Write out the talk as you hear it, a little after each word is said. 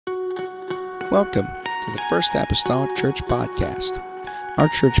Welcome to the First Apostolic Church Podcast. Our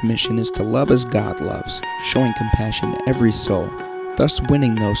church mission is to love as God loves, showing compassion to every soul, thus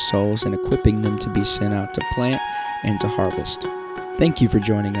winning those souls and equipping them to be sent out to plant and to harvest. Thank you for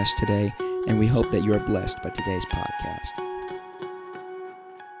joining us today, and we hope that you are blessed by today's podcast.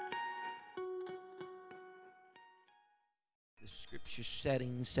 The scripture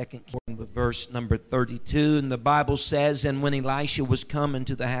setting, 2 Kings with verse number 32, and the Bible says, "And when Elisha was come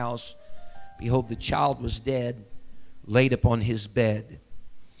into the house, behold, the child was dead, laid upon his bed.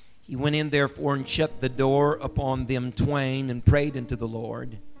 He went in therefore and shut the door upon them twain, and prayed unto the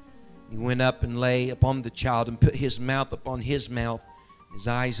Lord. He went up and lay upon the child, and put his mouth upon his mouth, his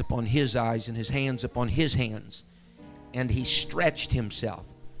eyes upon his eyes, and his hands upon his hands. And he stretched himself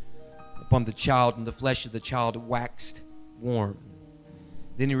upon the child, and the flesh of the child waxed warm.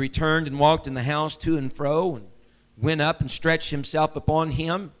 Then he returned and walked in the house to and fro, and went up and stretched himself upon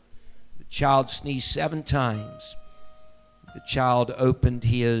him. The child sneezed 7 times. The child opened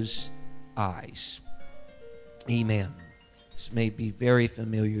his eyes." Amen. This may be very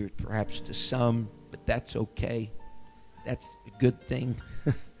familiar perhaps to some, but that's okay. That's a good thing.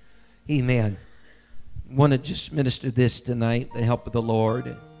 Amen. I want to just minister this tonight with the help of the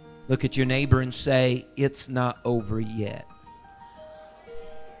Lord. Look at your neighbor and say, "It's not over yet."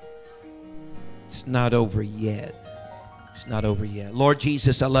 It's not over yet. It's not over yet. Lord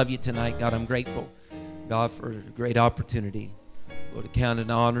Jesus, I love you tonight. God, I'm grateful, God, for a great opportunity. Lord, I count it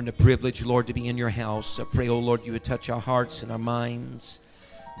an honor and a privilege, Lord, to be in your house. I pray, oh Lord, you would touch our hearts and our minds.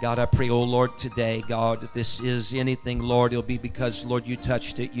 God, I pray, oh Lord, today, God, if this is anything, Lord, it'll be because, Lord, you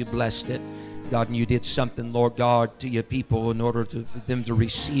touched it, you blessed it. God, and you did something, Lord God, to your people in order for them to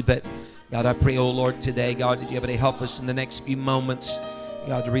receive it. God, I pray, oh Lord, today, God, that you able to help us in the next few moments,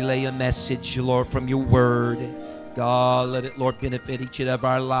 God, to relay a message, Lord, from your word. God, let it, Lord, benefit each of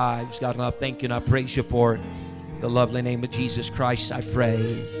our lives. God, and I thank you and I praise you for it. In the lovely name of Jesus Christ, I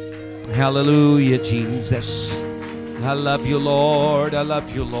pray. Hallelujah, Jesus. I love you, Lord. I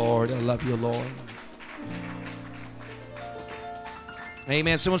love you, Lord. I love you, Lord.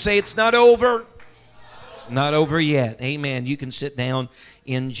 Amen. Someone say, "It's not over." It's not over yet. Amen. You can sit down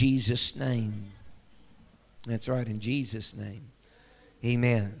in Jesus' name. That's right, in Jesus' name.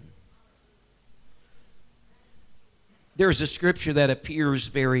 Amen. There's a scripture that appears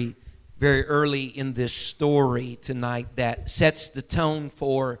very, very early in this story tonight that sets the tone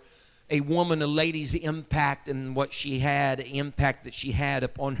for a woman, a lady's impact and what she had, impact that she had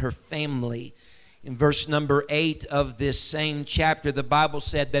upon her family. In verse number 8 of this same chapter, the Bible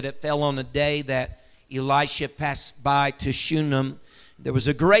said that it fell on a day that Elisha passed by to Shunem. There was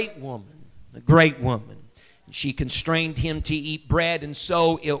a great woman, a great woman. She constrained him to eat bread, and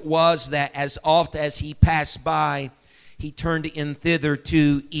so it was that as oft as he passed by, he turned in thither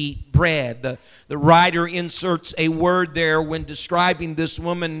to eat bread. The writer inserts a word there when describing this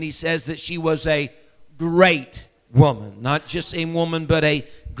woman, and he says that she was a great woman. Not just a woman, but a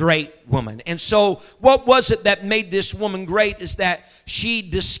great woman. And so what was it that made this woman great is that she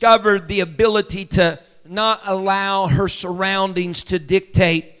discovered the ability to not allow her surroundings to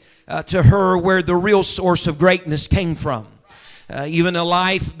dictate to her where the real source of greatness came from. Even a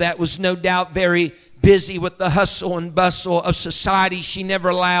life that was no doubt very busy with the hustle and bustle of society, she never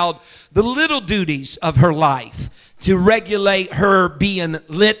allowed the little duties of her life to regulate her being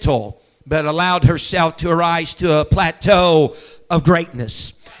little, but allowed herself to rise to a plateau of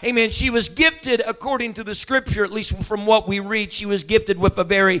greatness. Amen. She was gifted, according to the scripture, at least from what we read, she was gifted with a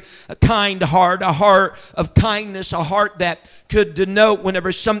very kind heart, a heart of kindness, a heart that could denote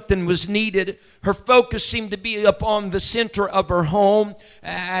whenever something was needed. Her focus seemed to be upon the center of her home,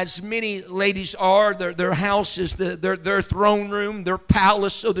 as many ladies are. Their house is their throne room, their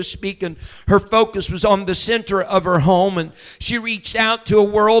palace, so to speak, and her focus was on the center of her home. And she reached out to a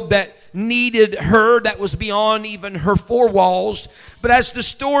world that needed her, that was beyond even her 4 walls. But as the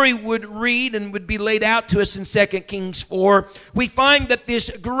story would read and would be laid out to us in 2 Kings 4, we find that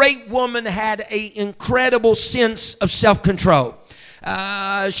this great woman had an incredible sense of self-control.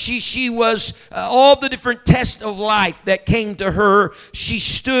 She was all the different tests of life that came to her. She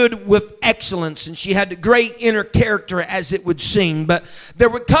stood with excellence, and she had a great inner character, as it would seem. But there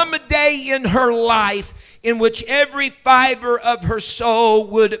would come a day in her life in which every fiber of her soul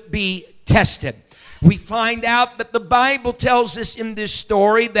would be tested. We find out that the Bible tells us in this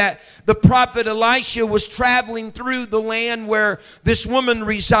story that the prophet Elisha was traveling through the land where this woman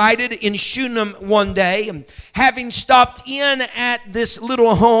resided in Shunem one day. And having stopped in at this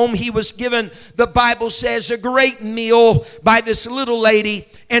little home, he was given, the Bible says, a great meal by this little lady.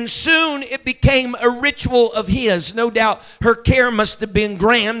 And soon it became a ritual of his. No doubt her care must have been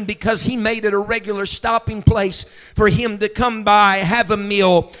grand, because he made it a regular stopping place for him to come by, have a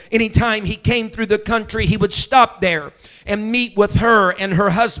meal. Anytime he came through the country, he would stop there and meet with her and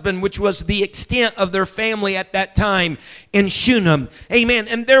her husband, which was the extent of their family at that time in Shunem. Amen.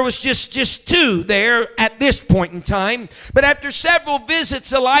 And there was just two there at this point in time. But after several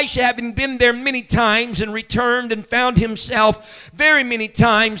visits, Elisha, having been there many times and returned and found himself very many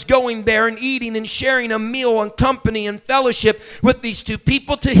times going there and eating and sharing a meal and company and fellowship with these two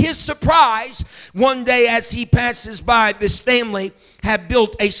people, to his surprise, one day as he passes by, this family had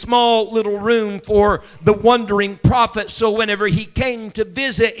built a small little room for the wandering prophet, so whenever he came to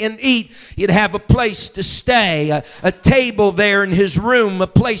visit and eat, he'd have a place to stay, a table there in his room, a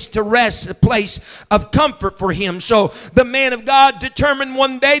place to rest, a place of comfort for him. So the man of God determined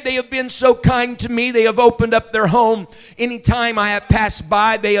one day, they have been so kind to me, they have opened up their home. Anytime I have passed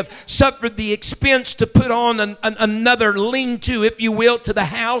by, they have suffered the expense to put on another lean-to, if you will, to the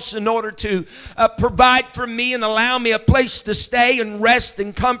house in order to provide for me and allow me a place to stay and rest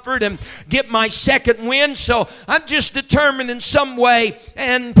and comfort and get my second wind. So I'm just determined in some way,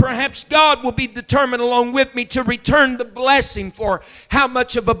 and perhaps God will be determined along with me, to return the blessing for how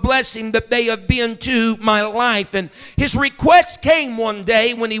much of a blessing that they have been to my life. And his request came one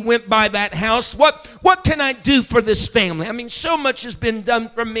day when he went by that house. What can I do for this family? I mean, so much has been done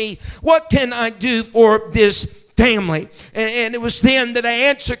for me. What can I do for this family? And it was then that an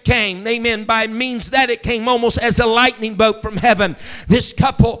answer came. Amen. By means that it came almost as a lightning bolt from heaven. This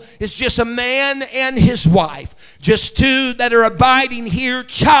couple is just a man and his wife, just two that are abiding here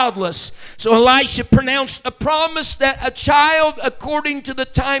childless. So Elisha pronounced a promise that a child according to the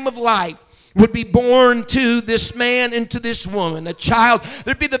time of life would be born to this man and to this woman. A child,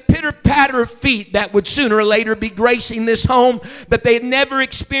 there'd be the pitter-patter of feet that would sooner or later be gracing this home that they had never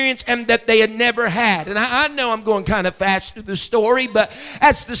experienced and that they had never had. And I know I'm going kind of fast through the story, but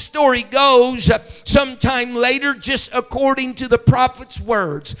as the story goes, sometime later, just according to the prophet's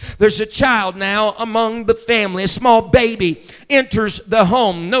words, there's a child now among the family. A small baby enters the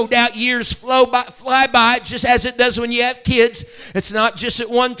home. No doubt years fly by just as it does when you have kids. It's not just at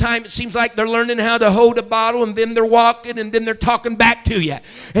one time. It seems like they're learning how to hold a bottle, and then they're walking, and then they're talking back to you.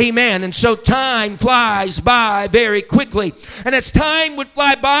 Amen. And so time flies by very quickly. And as time would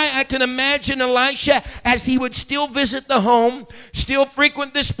fly by, I can imagine Elisha, as he would still visit the home, still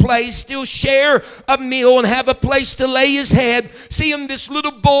frequent this place, still share a meal and have a place to lay his head, seeing this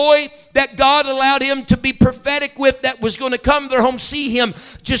little boy that God allowed him to be prophetic with, that was going to come to their home, see him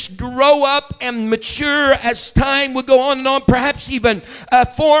just grow up and mature as time would go on and on, perhaps even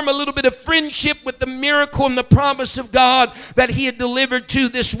form a little bit of friendship with the miracle and the promise of God that he had delivered to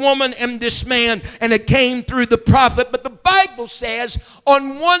this woman and this man, and it came through the prophet. But the Bible says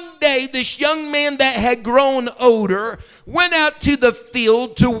on one day, this young man that had grown older went out to the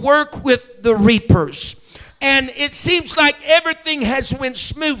field to work with the reapers, and it seems like everything has went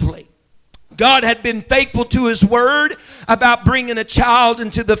smoothly. God had been faithful to his word about bringing a child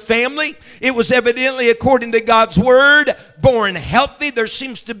into the family. It was evidently, according to God's word, born healthy. There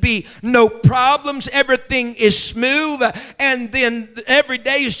seems to be no problems. Everything is smooth. And then every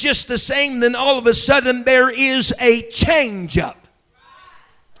day is just the same. Then all of a sudden there is a change up.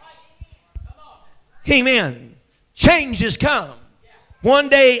 Amen. Changes come. One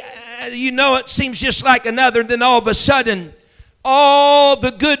day, it seems just like another. Then all of a sudden, all the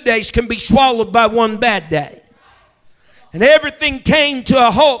good days can be swallowed by one bad day. And everything came to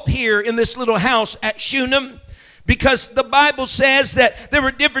a halt here in this little house at Shunem, because the Bible says that there were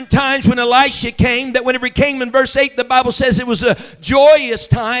different times when Elisha came, that whenever he came in verse 8, the Bible says it was a joyous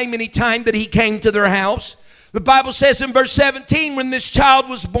time any time that he came to their house. The Bible says in verse 17, when this child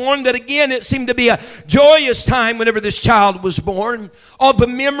was born, that again it seemed to be a joyous time whenever this child was born. All the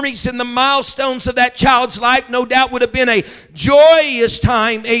memories and the milestones of that child's life no doubt would have been a joyous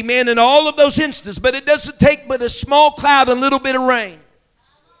time, amen, in all of those instances. But it doesn't take but a small cloud, a little bit of rain,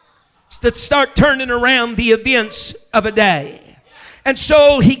 to start turning around the events of a day. And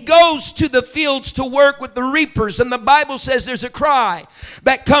so he goes to the fields to work with the reapers. And the Bible says there's a cry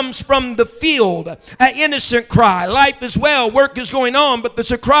that comes from the field, an innocent cry. Life is well, work is going on, but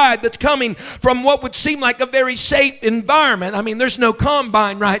there's a cry that's coming from what would seem like a very safe environment. I mean, there's no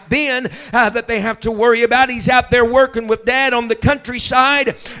combine right then that they have to worry about. He's out there working with Dad on the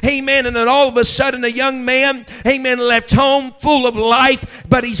countryside. Amen. And then all of a sudden a young man, amen, left home full of life,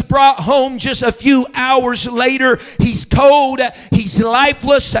 but he's brought home just a few hours later. He's cold. He's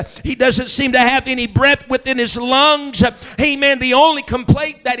lifeless. He doesn't seem to have any breath within his lungs. Amen. The only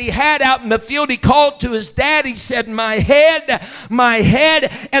complaint that he had out in the field, he called to his dad. He said, my head, my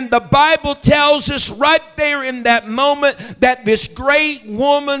head. And the Bible tells us right there in that moment that this great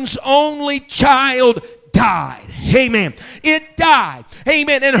woman's only child died. Amen. It died.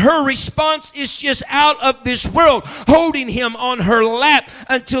 Amen. And her response is just out of this world, holding him on her lap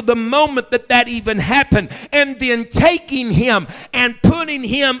until the moment that even happened. And then taking him and putting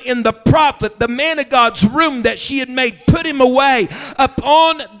him in the prophet, the man of God's room that she had made, put him away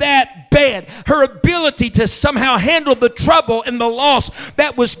upon that bed. Her ability to somehow handle the trouble and the loss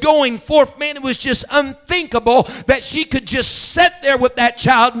that was going forth, man, it was just unthinkable that she could just sit there with that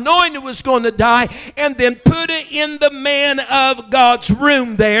child knowing it was going to die and then put it in the man of God's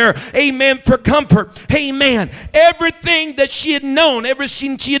room there, amen, for comfort. Amen. Everything that she had known,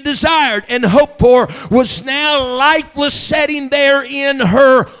 everything she had desired and hoped for was now lifeless, sitting there in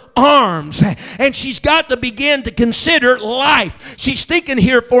her arms. And she's got to begin to consider life. She's thinking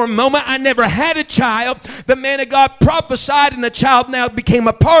here for a moment, I never had a child. The man of God prophesied and the child now became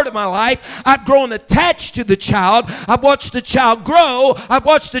a part of my life. I've grown attached to the child. I've watched the child grow. I've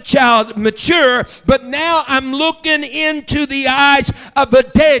watched the child mature. But now I'm looking into the eyes of a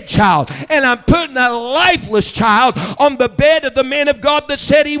dead child. And I'm putting a lifeless child on the bed of the man of God that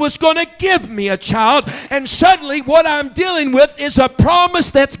said he was going to give me a child. And suddenly what I'm dealing with is a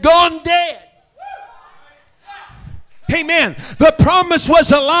promise that's gone dead. Amen. The promise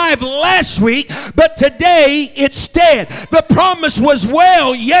was alive last week, but today it's dead. The promise was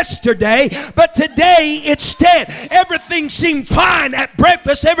well yesterday, but today it's dead. Everything seemed fine at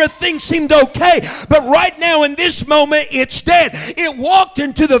breakfast. Everything seemed okay, but right now in this moment it's dead. It walked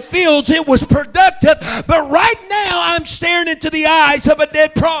into the fields. It was productive, but right now I'm staring into the eyes of a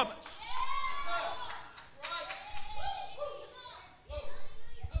dead promise.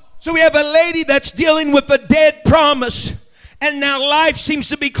 So we have a lady that's dealing with a dead promise, and now life seems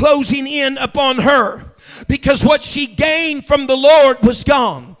to be closing in upon her because what she gained from the Lord was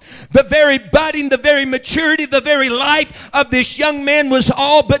gone. The very budding, the very maturity, the very life of this young man was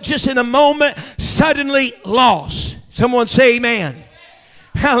all but just in a moment suddenly lost. Someone say amen.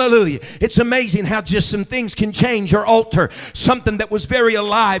 Hallelujah. It's amazing how just some things can change or alter something that was very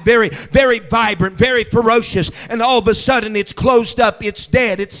alive, very, very vibrant, very ferocious, and all of a sudden it's closed up, it's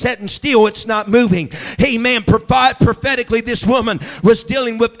dead, it's setting still, it's not moving. Amen. Prophetically, this woman was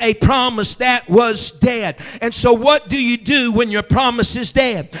dealing with a promise that was dead. And so what do you do when your promise is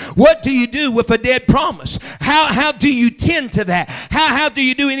dead? What do you do with a dead promise? How do you tend to that? How do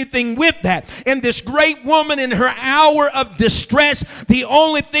you do anything with that? And this great woman in her hour of distress, the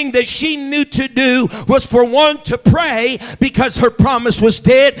only thing that she knew to do was for one to pray because her promise was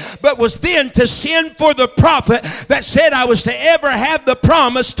dead, but was then to send for the prophet that said I was to ever have the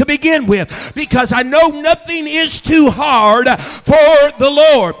promise to begin with, because I know nothing is too hard for the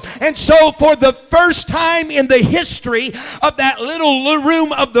Lord. And so for the first time in the history of that little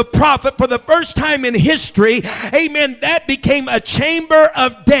room of the prophet, for the first time in history, amen, that became a chamber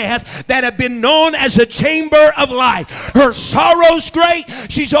of death that had been known as a chamber of life. Her sorrow's great.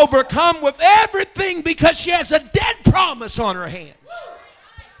 She's overcome with everything because she has a dead promise on her hands.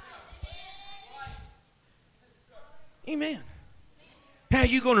 Amen. How are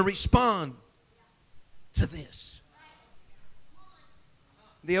you going to respond to this?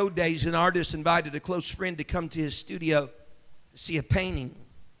 In the old days, an artist invited a close friend to come to his studio to see a painting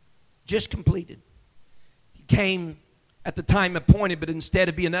just completed. He came at the time appointed, but instead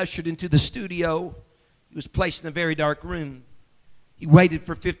of being ushered into the studio, he was placed in a very dark room. He waited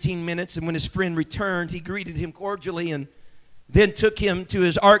for 15 minutes, and when his friend returned, he greeted him cordially and then took him to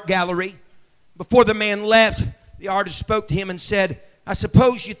his art gallery. Before the man left, the artist spoke to him and said, I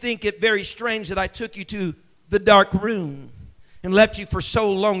suppose you think it very strange that I took you to the dark room and left you for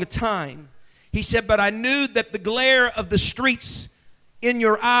so long a time. He said, but I knew that the glare of the streets in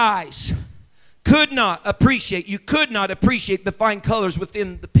your eyes you could not appreciate the fine colors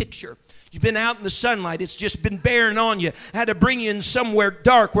within the picture. You've been out in the sunlight. It's just been bearing on you. I had to bring you in somewhere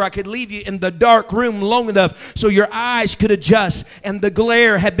dark where I could leave you in the dark room long enough so your eyes could adjust and the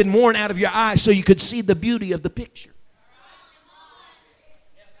glare had been worn out of your eyes so you could see the beauty of the picture.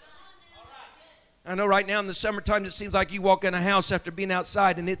 I know right now in the summertime it seems like you walk in a house after being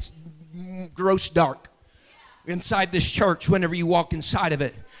outside and it's gross dark inside this church whenever you walk inside of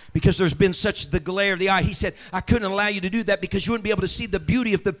it, because there's been such the glare of the eye. He said, I couldn't allow you to do that because you wouldn't be able to see the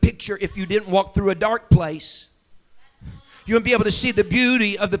beauty of the picture if you didn't walk through a dark place. You wouldn't be able to see the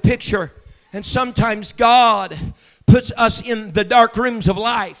beauty of the picture. And sometimes God puts us in the dark rooms of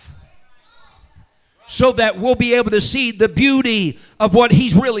life so that we'll be able to see the beauty of what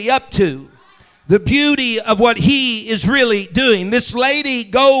He's really up to. The beauty of what He is really doing. This lady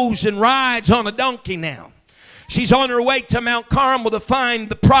goes and rides on a donkey now. She's on her way to Mount Carmel to find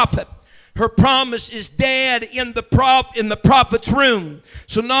the prophet. Her promise is dead in the prophet's room.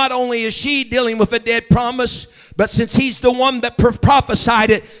 So not only is she dealing with a dead promise, but since he's the one that prophesied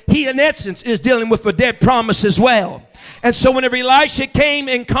it, he in essence is dealing with a dead promise as well. And so whenever Elisha came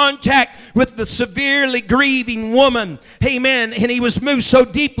in contact with the severely grieving woman, amen, and he was moved so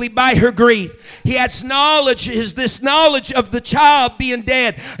deeply by her grief, he has this knowledge of the child being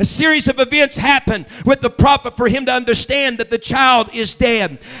dead. A series of events happened with the prophet for him to understand that the child is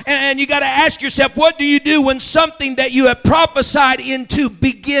dead. And you got to ask yourself, what do you do when something that you have prophesied into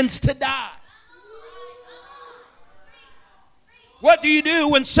begins to die? What do you do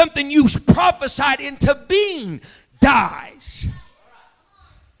when something you prophesied into being dies?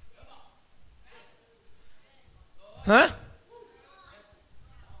 Huh?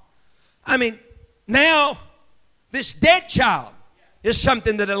 I mean, now this dead child is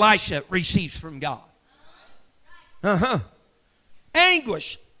something that Elisha receives from God.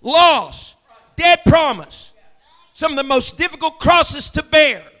 Anguish, loss, dead promise. Some of the most difficult crosses to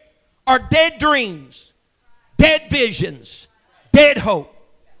bear are dead dreams, dead visions, dead hope.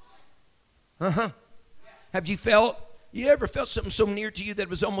 Have you ever felt something so near to you that it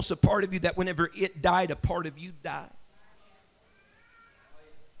was almost a part of you that whenever it died, a part of you died?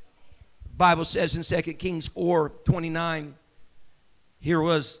 The Bible says in 2 Kings 4:29, here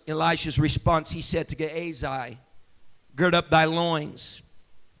was Elisha's response. He said to Gehazi, gird up thy loins,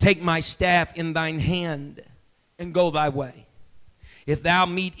 take my staff in thine hand, and go thy way. If thou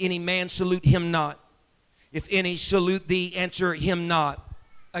meet any man, salute him not. If any salute thee, answer him not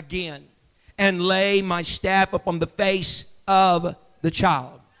again. And lay my staff upon the face of the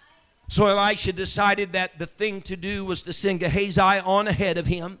child. So Elisha decided that the thing to do was to send Gehazi on ahead of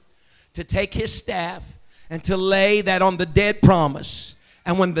him, to take his staff and to lay that on the dead promise.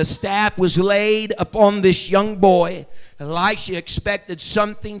 And when the staff was laid upon this young boy, Elisha expected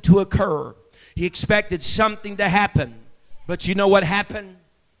something to occur. He expected something to happen. But you know what happened?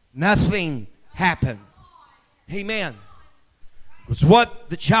 Nothing happened. Amen. Because what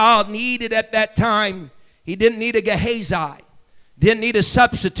the child needed at that time, he didn't need a Gehazi. Didn't need a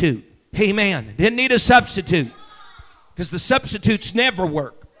substitute. Amen. Didn't need a substitute. Because the substitutes never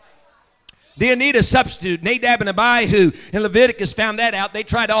work. Didn't need a substitute. Nadab and Abihu in Leviticus found that out. They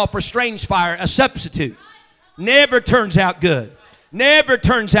tried to offer strange fire, a substitute. Never turns out good. Never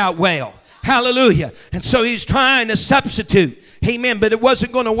turns out well. Hallelujah. And so he's trying to substitute. Amen. But it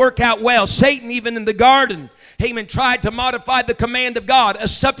wasn't going to work out well. Satan, even in the garden, Haman tried to modify the command of God, a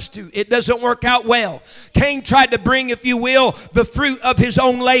substitute. It doesn't work out well. Cain tried to bring, if you will, the fruit of his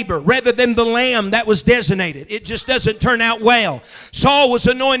own labor rather than the lamb that was designated. It just doesn't turn out well. Saul was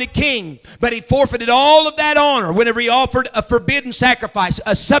anointed king, but he forfeited all of that honor whenever he offered a forbidden sacrifice,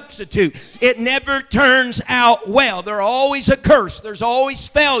 a substitute. It never turns out well. There's always a curse. There's always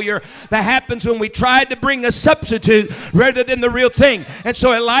failure that happens when we try to bring a substitute rather than the real thing. And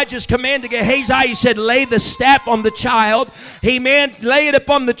so Elijah's command to Gehazi, he said, lay the staff on the child. Amen. Lay it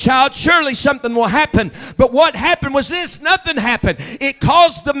upon the child. Surely something will happen. But what happened was this. Nothing happened. It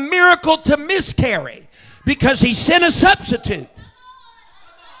caused the miracle to miscarry because he sent a substitute.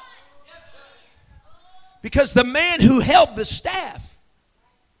 Because the man who held the staff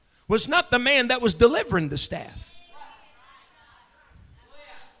was not the man that was delivering the staff.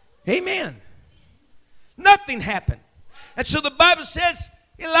 Amen. Nothing happened. And so the Bible says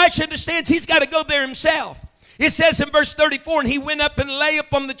Elisha understands he's got to go there himself. It says in verse 34, and he went up and lay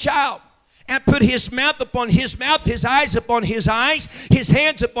upon the child and put his mouth upon his mouth, his eyes upon his eyes, his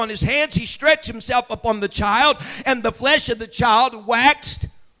hands upon his hands. He stretched himself upon the child, and the flesh of the child waxed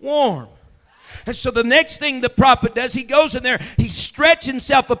warm. And so the next thing the prophet does, he goes in there, he stretched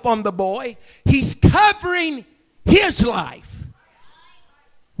himself upon the boy. He's covering his life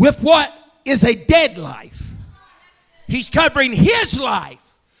with what is a dead life. He's covering his life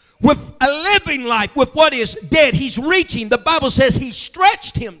with a living life, with what is dead. He's reaching. The Bible says he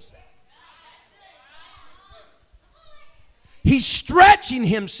stretched himself. He's stretching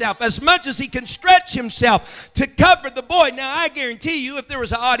himself as much as he can stretch himself to cover the boy. Now, I guarantee you, if there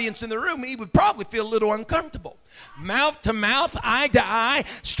was an audience in the room, he would probably feel a little uncomfortable. Mouth to mouth, eye to eye,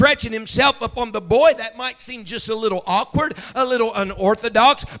 stretching himself upon the boy. That might seem just a little awkward, a little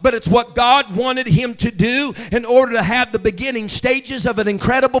unorthodox, but it's what God wanted him to do in order to have the beginning stages of an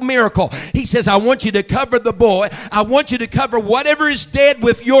incredible miracle. He says, I want you to cover the boy. I want you to cover whatever is dead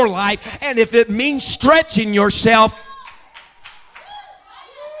with your life. And if it means stretching yourself,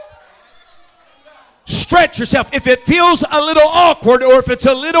 stretch yourself. If it feels a little awkward or if it's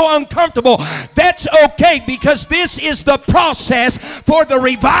a little uncomfortable, that's okay, because this is the process for the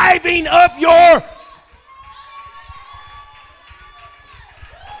reviving of your...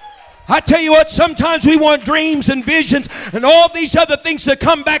 I tell you what, sometimes we want dreams and visions and all these other things to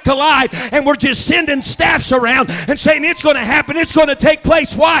come back alive, and we're just sending staffs around and saying it's going to happen, it's going to take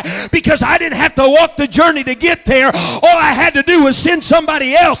place. Why? Because I didn't have to walk the journey to get there. All I had to do was send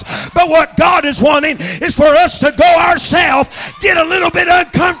somebody else. But what God is wanting is for us to go ourselves, get a little bit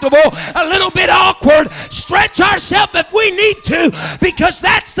uncomfortable, a little bit awkward, stretch ourselves if we need to, because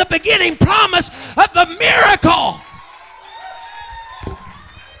that's the beginning promise of the miracle.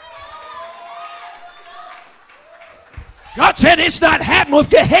 God said it's not happening with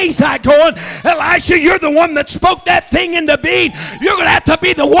Gehazi going, Elisha, you're the one that spoke that thing into being. You're going to have to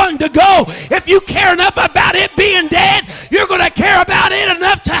be the one to go. If you care enough about it being dead, you're going to care about it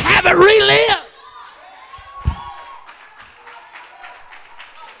enough to have it relive.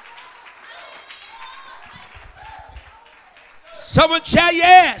 Someone shout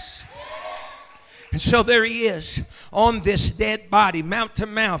yes. And so there he is, on this dead body, mouth to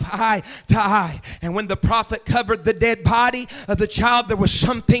mouth, eye to eye. And when the prophet covered the dead body of the child, there was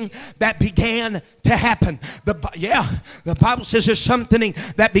something that began to happen. The Bible says there's something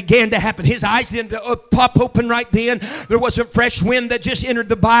that began to happen. His eyes didn't pop open right then. There wasn't fresh wind that just entered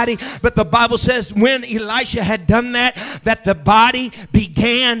the body. But the Bible says when Elisha had done that the body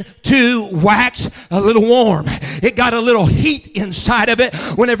began to wax a little warm. It got a little heat inside of it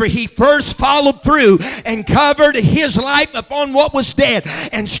whenever he first followed through and covered his life upon what was dead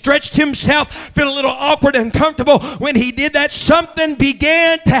and stretched himself, feel a little awkward and uncomfortable. When he did that, something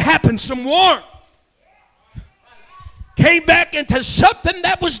began to happen. Some warmth came back into something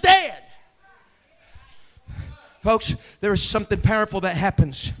that was dead. Folks, there is something powerful that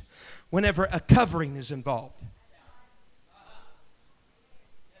happens whenever a covering is involved.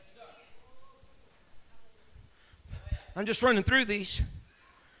 I'm just running through these.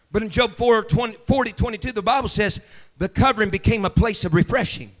 But in Job 40:22, the Bible says the covering became a place of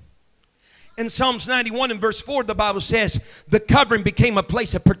refreshing. In Psalms 91 and verse 4, the Bible says the covering became a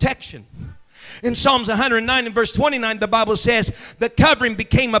place of protection. In Psalms 109 and verse 29, the Bible says the covering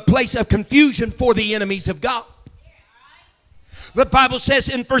became a place of confusion for the enemies of God. The Bible says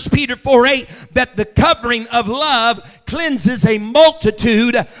in 1 Peter 4:8 that the covering of love cleanses a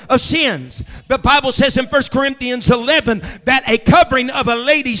multitude of sins. The Bible says in 1 Corinthians 11 that a covering of a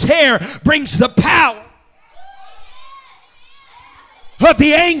lady's hair brings the power of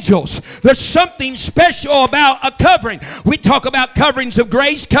the angels. There's something special about a covering. We talk about coverings of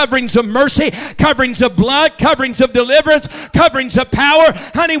grace, coverings of mercy, coverings of blood, coverings of deliverance, coverings of power.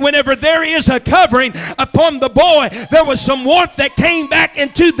 Honey, whenever there is a covering upon the boy, there was some warmth that came back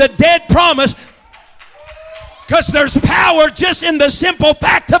into the dead promise, because there's power just in the simple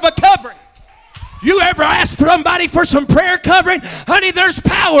fact of a covering. You ever ask somebody for some prayer covering? Honey, there's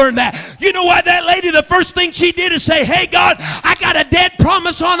power in that. You know why that lady, the first thing she did is say, hey, God, I got a dead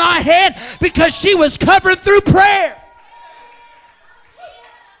promise on our head, because she was covered through prayer.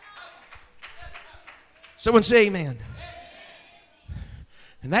 Someone say amen.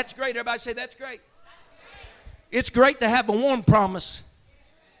 And that's great. Everybody say that's great. It's great to have a warm promise,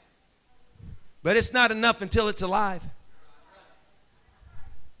 but it's not enough until it's alive.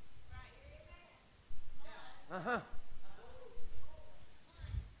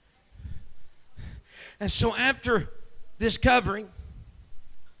 And so after this covering,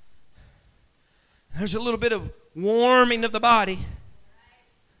 there's a little bit of warming of the body.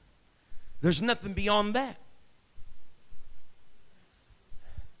 There's nothing beyond that.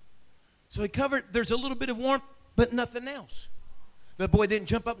 So he covered, there's a little bit of warmth, but nothing else. The boy didn't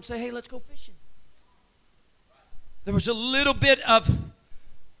jump up and say, hey, let's go fishing. There was a little bit of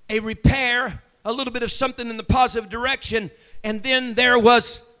a repair, a little bit of something in the positive direction, and then there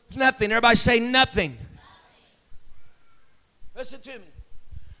was nothing. Everybody say nothing. Listen to me.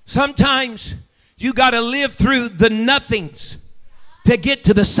 Sometimes you got to live through the nothings to get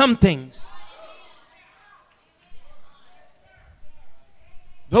to the somethings.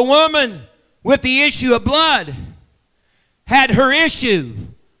 The woman with the issue of blood had her issue.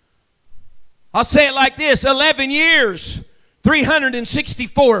 I'll say it like this: 11 years,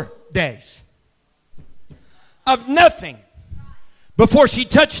 364 days of nothing before she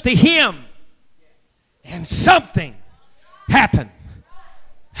touched the hem, and something happened.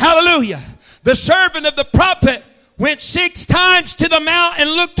 Hallelujah. The servant of the prophet went 6 times to the mount and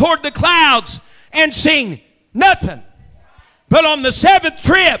looked toward the clouds and seen nothing. But on the 7th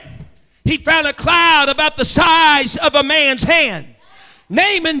trip, he found a cloud about the size of a man's hand.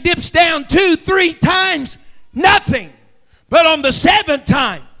 Naaman dips down 2, 3 times, nothing. But on the 7th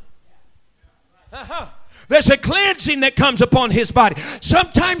time, there's a cleansing that comes upon his body.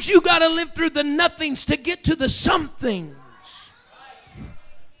 Sometimes you got to live through the nothings to get to the somethings.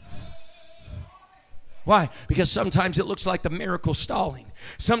 Why? Because sometimes it looks like the miracle stalling.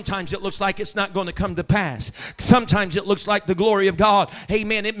 Sometimes it looks like it's not going to come to pass. Sometimes it looks like the glory of God,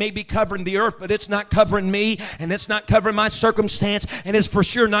 amen, it may be covering the earth, but it's not covering me, and it's not covering my circumstance, and it's for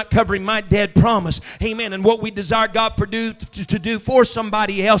sure not covering my dead promise. Amen. And what we desire God to do for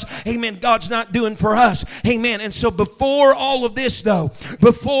somebody else, amen, God's not doing for us. Amen. And so before all of this, though,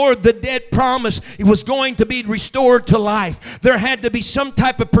 before the dead promise it was going to be restored to life, there had to be some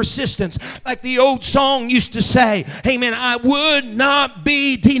type of persistence. Like the old song used to say, amen, I would not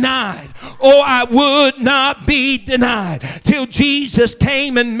be denied. Oh, I would not be denied till Jesus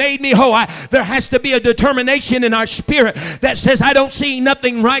came and made me whole. There has to be a determination in our spirit that says, I don't see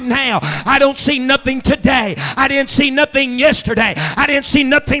nothing right now. I don't see nothing today. I didn't see nothing yesterday. I didn't see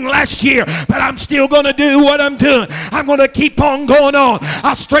nothing last year, but I'm still going to do what I'm doing. I'm going to keep on going on.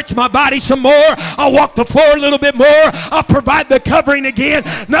 I'll stretch my body some more. I'll walk the floor a little bit more. I'll provide the covering again.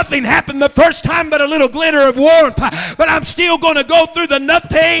 Nothing happened the first time but a little glitter of warmth, but I'm still going to go through the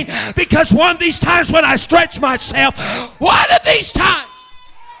nothing, because one of these times when I stretch myself, one of these times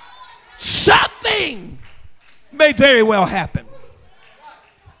something may very well happen.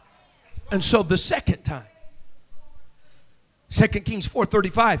 And so the second time, 2 Kings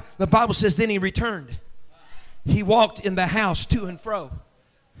 4:35, the Bible says, then he returned. He walked in the house to and fro.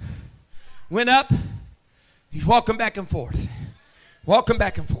 Went up, he's walking back and forth. Walking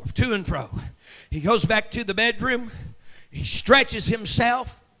back and forth, to and fro. He goes back to the bedroom. He stretches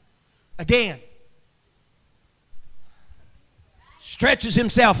himself again. Stretches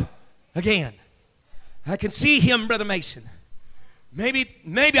himself again. I can see him, Brother Mason. Maybe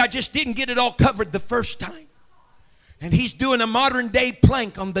I just didn't get it all covered the first time. And he's doing a modern day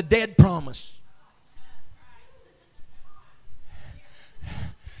plank on the dead promise.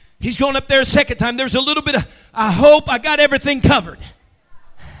 He's going up there a second time. There's a little bit of, I hope I got everything covered.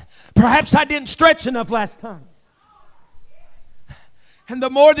 Perhaps I didn't stretch enough last time. And the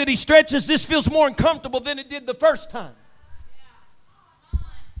more that he stretches, this feels more uncomfortable than it did the first time.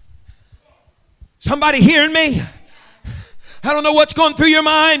 Somebody hearing me? I don't know what's going through your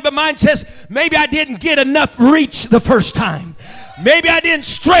mind, but mine says, maybe I didn't get enough reach the first time. Maybe I didn't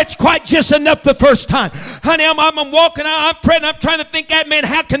stretch quite just enough the first time. Honey, I'm walking out, I'm praying, I'm trying to think, that man,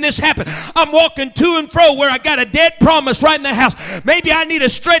 how can this happen? I'm walking to and fro where I got a dead promise right in the house. Maybe I need to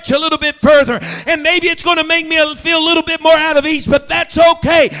stretch a little bit further, and maybe it's going to make me feel a little bit more out of ease, but that's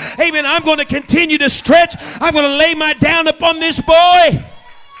okay. Amen. I'm going to continue to stretch. I'm going to lay my down upon this boy.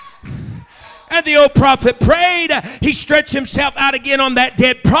 And the old prophet prayed. He stretched himself out again on that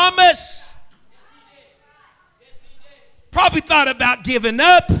dead promise. Probably thought about giving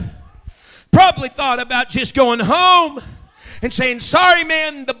up. Probably thought about just going home and saying, sorry,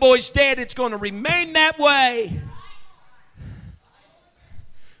 man, the boy's dead. It's going to remain that way.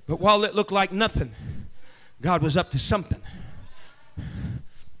 But while it looked like nothing, God was up to something.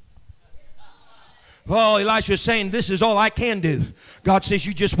 Oh, Elisha was saying, this is all I can do. God says,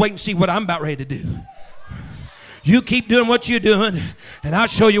 you just wait and see what I'm about ready to do. You keep doing what you're doing, and I'll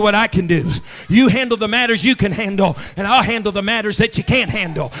show you what I can do. You handle the matters you can handle, and I'll handle the matters that you can't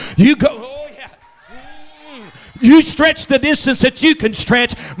handle. You go, oh yeah. You stretch the distance that you can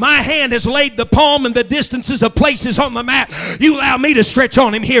stretch. My hand has laid the palm and the distances of places on the map. You allow me to stretch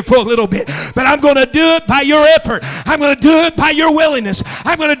on him here for a little bit. But I'm going to do it by your effort. I'm going to do it by your willingness.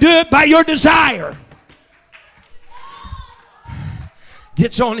 I'm going to do it by your desire.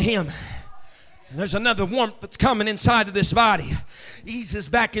 Gets on him. And there's another warmth that's coming inside of this body. Eases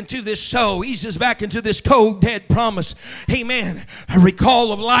back into this soul. Eases back into this cold, dead promise. Amen. A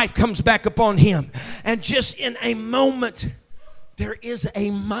recall of life comes back upon him. And just in a moment, there is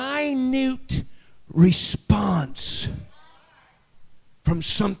a minute response from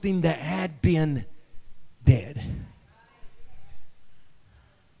something that had been dead.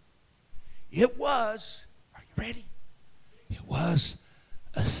 It was, are you ready? It was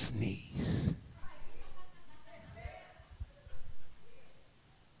a sneeze.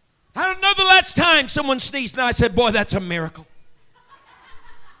 next time someone sneezed and I said, boy, that's a miracle.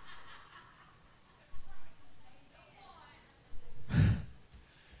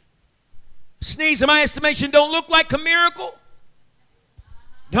 Sneeze, in my estimation, don't look like a miracle.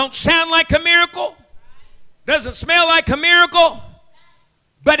 Don't sound like a miracle. Doesn't smell like a miracle.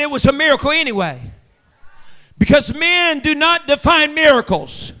 But it was a miracle anyway. Because men do not define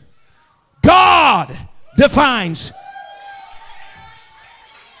miracles. God defines.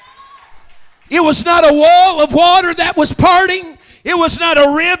 It was not a wall of water that was parting. It was not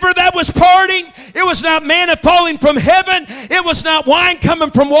a river that was parting. It was not manna falling from heaven. It was not wine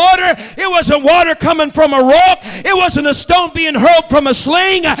coming from water. It wasn't water coming from a rock. It wasn't a stone being hurled from a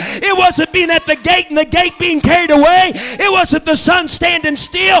sling. It wasn't being at the gate and the gate being carried away. It wasn't the sun standing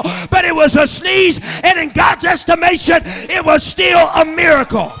still, but it was a sneeze, and in God's estimation, it was still a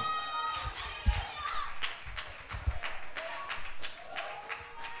miracle.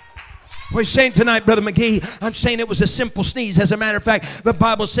 What are you saying tonight, Brother McGee? I'm saying it was a simple sneeze. As a matter of fact, the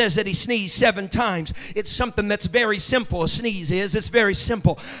Bible says that he sneezed 7 times. It's something that's very simple. A sneeze is. It's very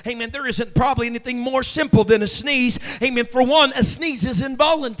simple. Amen. There isn't probably anything more simple than a sneeze. Amen. For one, a sneeze is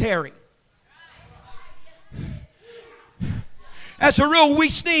involuntary. As a rule, we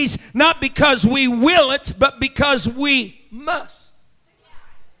sneeze not because we will it, but because we must.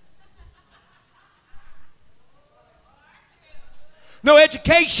 No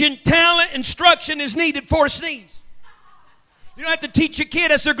education, talent, instruction is needed for a sneeze. You don't have to teach your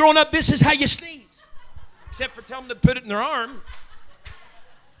kid as they're growing up, this is how you sneeze. Except for tell them to put it in their arm.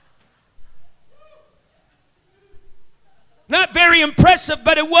 Not very impressive,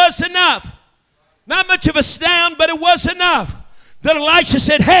 but it was enough. Not much of a sound, but it was enough. That Elisha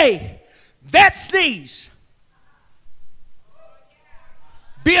said, hey, that sneeze,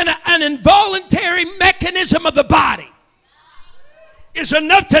 being an involuntary mechanism of the body, is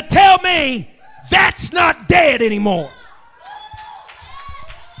enough to tell me that's not dead anymore.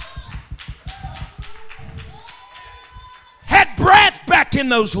 Had breath back in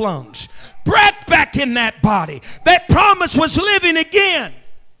those lungs, breath back in that body. That promise was living again.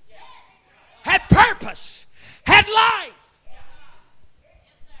 Had purpose, had life.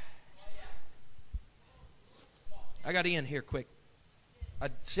 I got to end here quick. I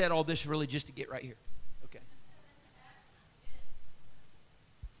said all this really just to get right here.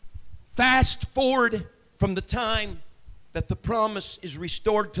 Fast forward from the time that the promise is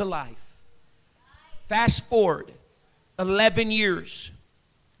restored to life. Fast forward 11 years.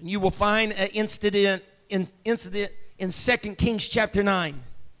 And you will find an incident in 2 Kings chapter 9.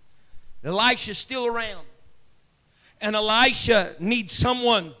 Elisha's still around. And Elisha needs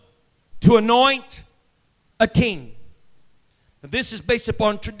someone to anoint a king. Now, this is based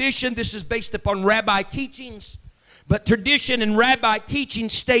upon tradition. This is based upon rabbi teachings. But tradition and rabbi teaching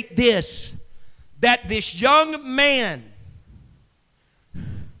state this, that this young man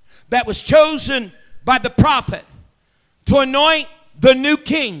that was chosen by the prophet to anoint the new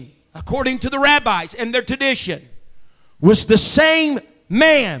king, according to the rabbis and their tradition, was the same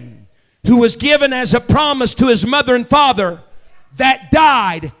man who was given as a promise to his mother and father that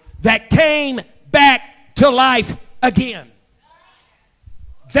died, that came back to life again.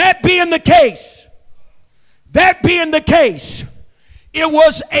 That being the case, it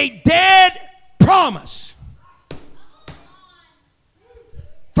was a dead promise.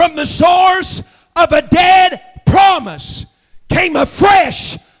 From the source of a dead promise came a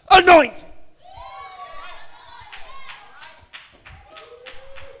fresh anointing.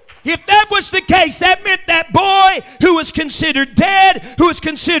 If that was the case, that meant that boy who was considered dead, who was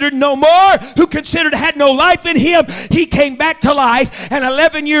considered no more, who considered had no life in him, he came back to life, and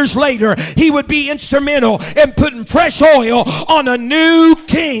 11 years later, he would be instrumental in putting fresh oil on a new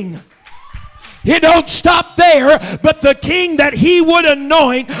king. It don't stop there, but the king that he would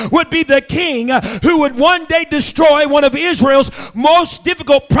anoint would be the king who would one day destroy one of Israel's most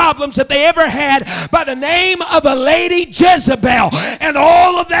difficult problems that they ever had, by the name of a lady Jezebel. And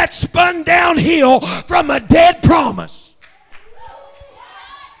all of that spun downhill from a dead promise.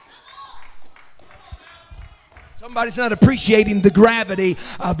 Somebody's not appreciating the gravity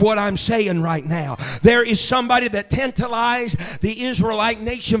of what I'm saying right now. There is somebody that tantalized the Israelite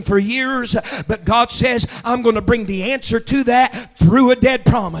nation for years, but God says, I'm going to bring the answer to that through a dead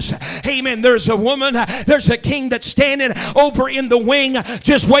promise. Amen. There's a woman, there's a king that's standing over in the wing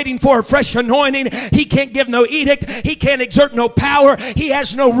just waiting for a fresh anointing. He can't give no edict. He can't exert no power. He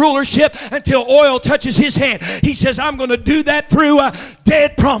has no rulership until oil touches his hand. He says, I'm going to do that through a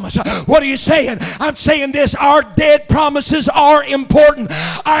dead promise. What are you saying? I'm saying this. Our dead promises are important.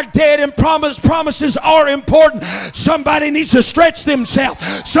 Our dead and promises are important. Somebody needs to stretch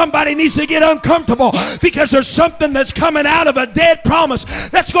themselves. Somebody needs to get uncomfortable, because there's something that's coming out of a dead promise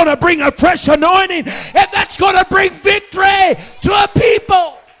that's going to bring a fresh anointing, and that's going to bring victory to a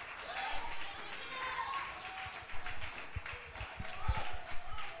people.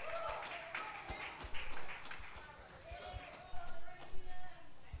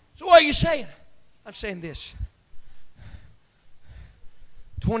 So what are you saying? I'm saying this.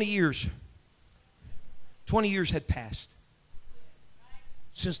 20 years had passed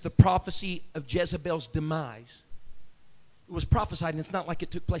since the prophecy of Jezebel's demise. It was prophesied, and it's not like it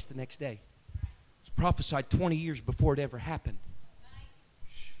took place the next day. It was prophesied 20 years before it ever happened.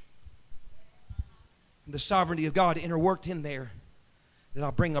 And the sovereignty of God interworked in there, that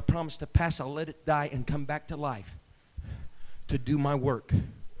I'll bring a promise to pass, I'll let it die and come back to life to do my work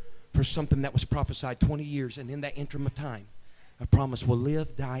for something that was prophesied 20 years. And in that interim of time, a promise will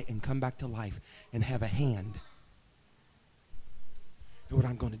live, die, and come back to life and have a hand in what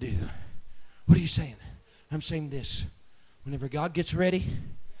I'm going to do. What are you saying? I'm saying this. Whenever God gets ready,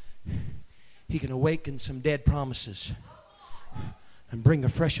 He can awaken some dead promises and bring a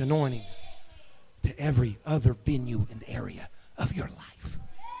fresh anointing to every other venue and area of your life.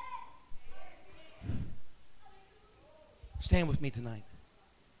 Stand with me tonight.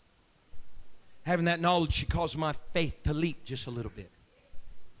 Having that knowledge should cause my faith to leap just a little bit.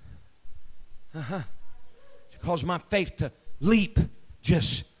 Should cause my faith to leap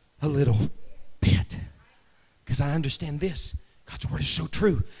just a little bit. Because I understand this. God's word is so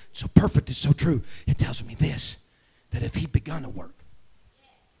true, so perfect, it's so true. It tells me this, that if He begun a work,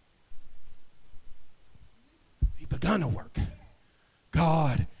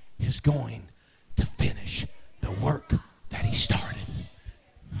 God is going to finish the work that He started.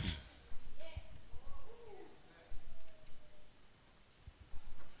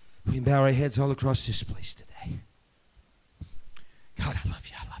 We can bow our heads all across this place today. God, I love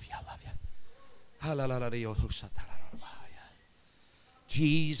you, I love you, I love you.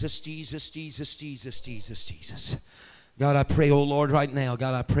 Jesus, Jesus, Jesus, Jesus, Jesus, Jesus. God, I pray, oh Lord, right now.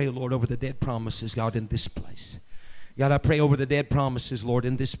 God, I pray, oh Lord, over the dead promises, God, in this place. God, I pray over the dead promises, Lord,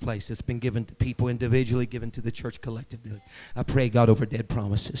 in this place that's been given to people individually, given to the church collectively. I pray, God, over dead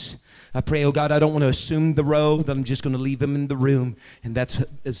promises. I pray, oh God, I don't want to assume the row, that I'm just going to leave them in the room, and that's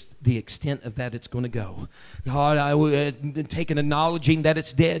the extent of that it's going to go. God, I would take an acknowledging that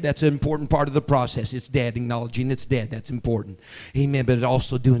it's dead. That's an important part of the process. It's dead. Acknowledging it's dead. That's important. Amen. But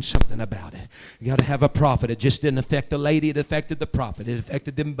also doing something about it. You got to have a prophet. It just didn't affect the lady. It affected the prophet. It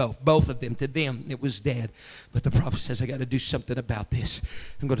affected them both. Both of them. To them, it was dead. But the prophet says, I got to do something about this.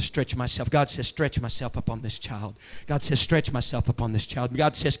 I'm going to stretch myself. God says, stretch myself upon this child. God says, stretch myself upon this child.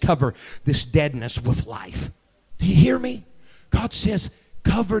 God says, cover this deadness with life. Do you hear me? God says,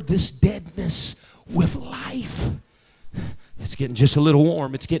 cover this deadness with life. It's getting just a little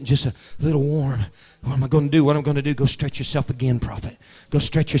warm. It's getting just a little warm. What am I going to do? What I'm going to do? Go stretch yourself again, prophet. Go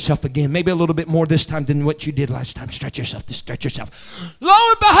stretch yourself again. Maybe a little bit more this time than what you did last time. Stretch yourself. Just stretch yourself. Lo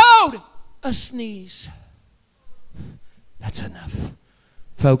and behold, a sneeze. That's enough.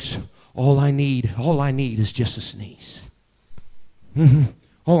 Folks, all I need is just a sneeze.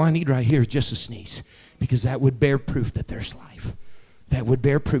 All I need right here is just a sneeze. Because that would bear proof that there's life. That would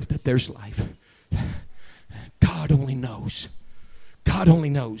bear proof that there's life. God only knows. God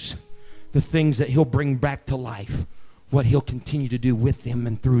only knows the things that He'll bring back to life. What He'll continue to do with them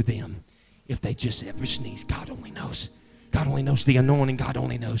and through them. If they just ever sneeze, God only knows. God only knows the anointing. God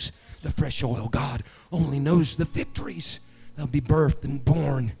only knows the fresh oil. God only knows the victories. They'll be birthed and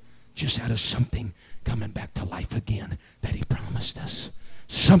born just out of something coming back to life again that He promised us.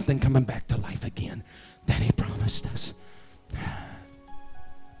 Something coming back to life again that He promised us.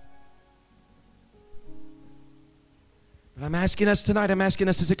 But I'm asking us tonight, I'm asking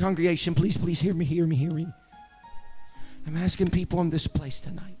us as a congregation, please hear me, hear me, hear me. I'm asking people in this place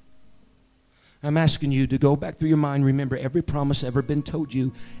tonight. I'm asking you to go back through your mind, remember every promise ever been told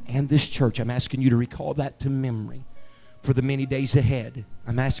you and this church. I'm asking you to recall that to memory for the many days ahead.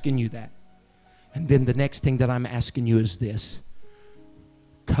 I'm asking you that. And then the next thing that I'm asking you is this.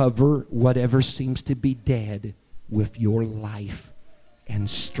 Cover whatever seems to be dead with your life and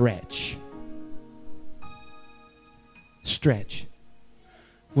stretch. Stretch.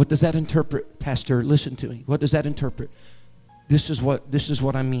 What does that interpret, Pastor? Listen to me. What does that interpret? This is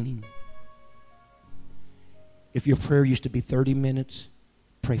what I'm meaning. If your prayer used to be 30 minutes,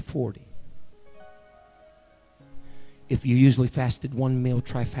 pray 40. If you usually fasted one meal,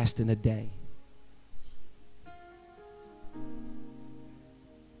 try fasting a day.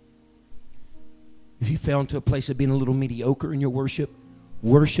 If you fell into a place of being a little mediocre in your worship,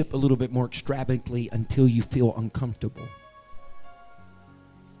 worship a little bit more extravagantly until you feel uncomfortable.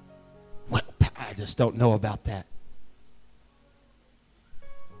 Well, I just don't know about that.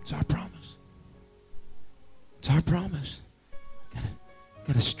 It's our promise. It's our promise.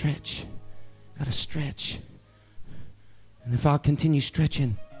 Gotta stretch. Gotta stretch. And if I'll continue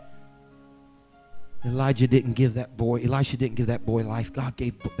stretching, Elisha didn't give that boy life. God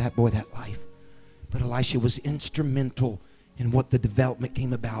gave that boy that life. But Elisha was instrumental in what the development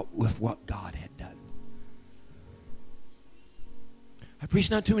came about with what God had done. I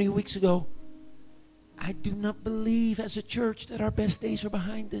preached not too many weeks ago. I do not believe as a church that our best days are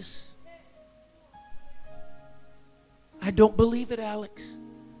behind us. I don't believe it, Alex.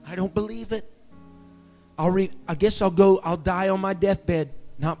 I don't believe it. I guess I'll die on my deathbed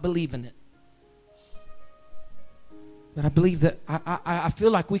not believing it. But I believe that I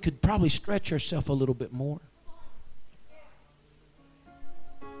feel like we could probably stretch ourselves a little bit more.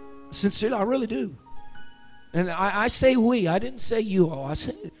 Sincerely, I really do. And I say we. I didn't say you all. I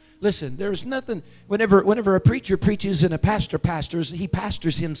say, listen, there's nothing. Whenever a preacher preaches and a pastor pastors, he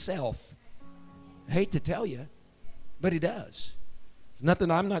pastors himself. I hate to tell you, but he does. There's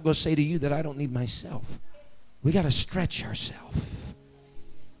nothing I'm not going to say to you that I don't need myself. We got to stretch ourselves.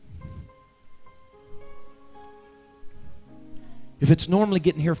 If it's normally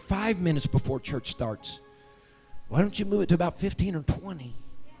getting here 5 minutes before church starts, why don't you move it to about 15 or 20?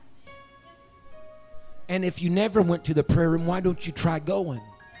 And if you never went to the prayer room, why don't you try going?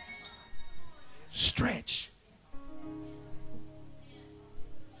 Stretch.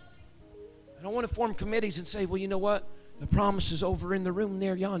 I don't want to form committees and say, well, you know what? The promise is over in the room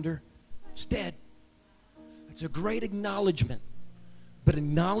there yonder. It's dead. It's a great acknowledgement. But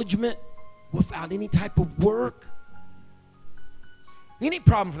acknowledgement without any type of work, any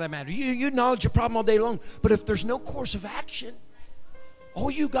problem for that matter. You acknowledge your problem all day long, but if there's no course of action, all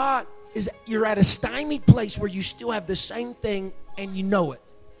you got is you're at a stymied place where you still have the same thing and you know it.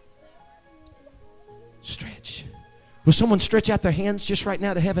 Stretch. Will someone stretch out their hands just right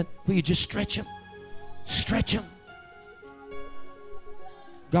now to heaven? Will you just stretch them? Stretch them.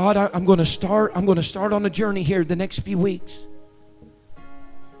 God, I'm going to start on a journey here the next few weeks.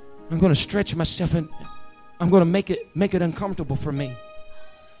 I'm going to stretch myself and I'm going to make it uncomfortable for me.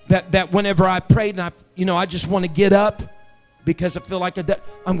 That whenever I prayed and I just want to get up because I feel like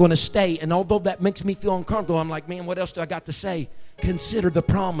I'm going to stay. And although that makes me feel uncomfortable, I'm like, man, what else do I got to say? Consider the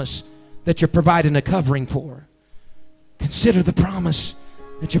promise that you're providing a covering for. Consider the promise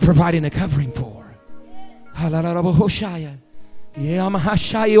that you're providing a covering for. At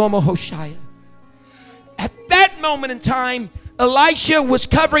that moment in time, Elisha was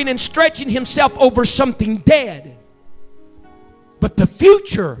covering and stretching himself over something dead. But the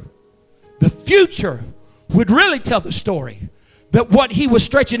future would really tell the story that what he was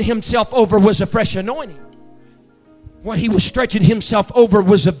stretching himself over was a fresh anointing. What he was stretching himself over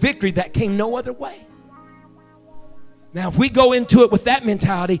was a victory that came no other way. Now, if we go into it with that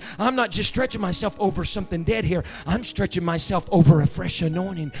mentality, I'm not just stretching myself over something dead here. I'm stretching myself over a fresh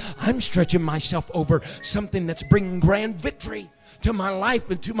anointing. I'm stretching myself over something that's bringing grand victory to my life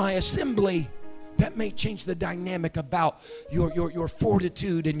and to my assembly. That may change the dynamic about your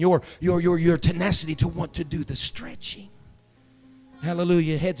fortitude and your tenacity to want to do the stretching.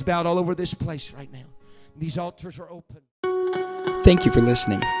 Hallelujah. Heads bowed all over this place right now. These altars are open. Thank you for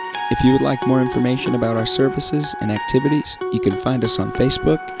listening. If you would like more information about our services and activities, you can find us on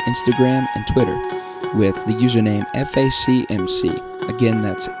Facebook, Instagram, and Twitter with the username FACMC. Again,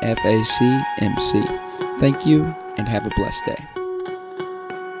 that's FACMC. Thank you and have a blessed day.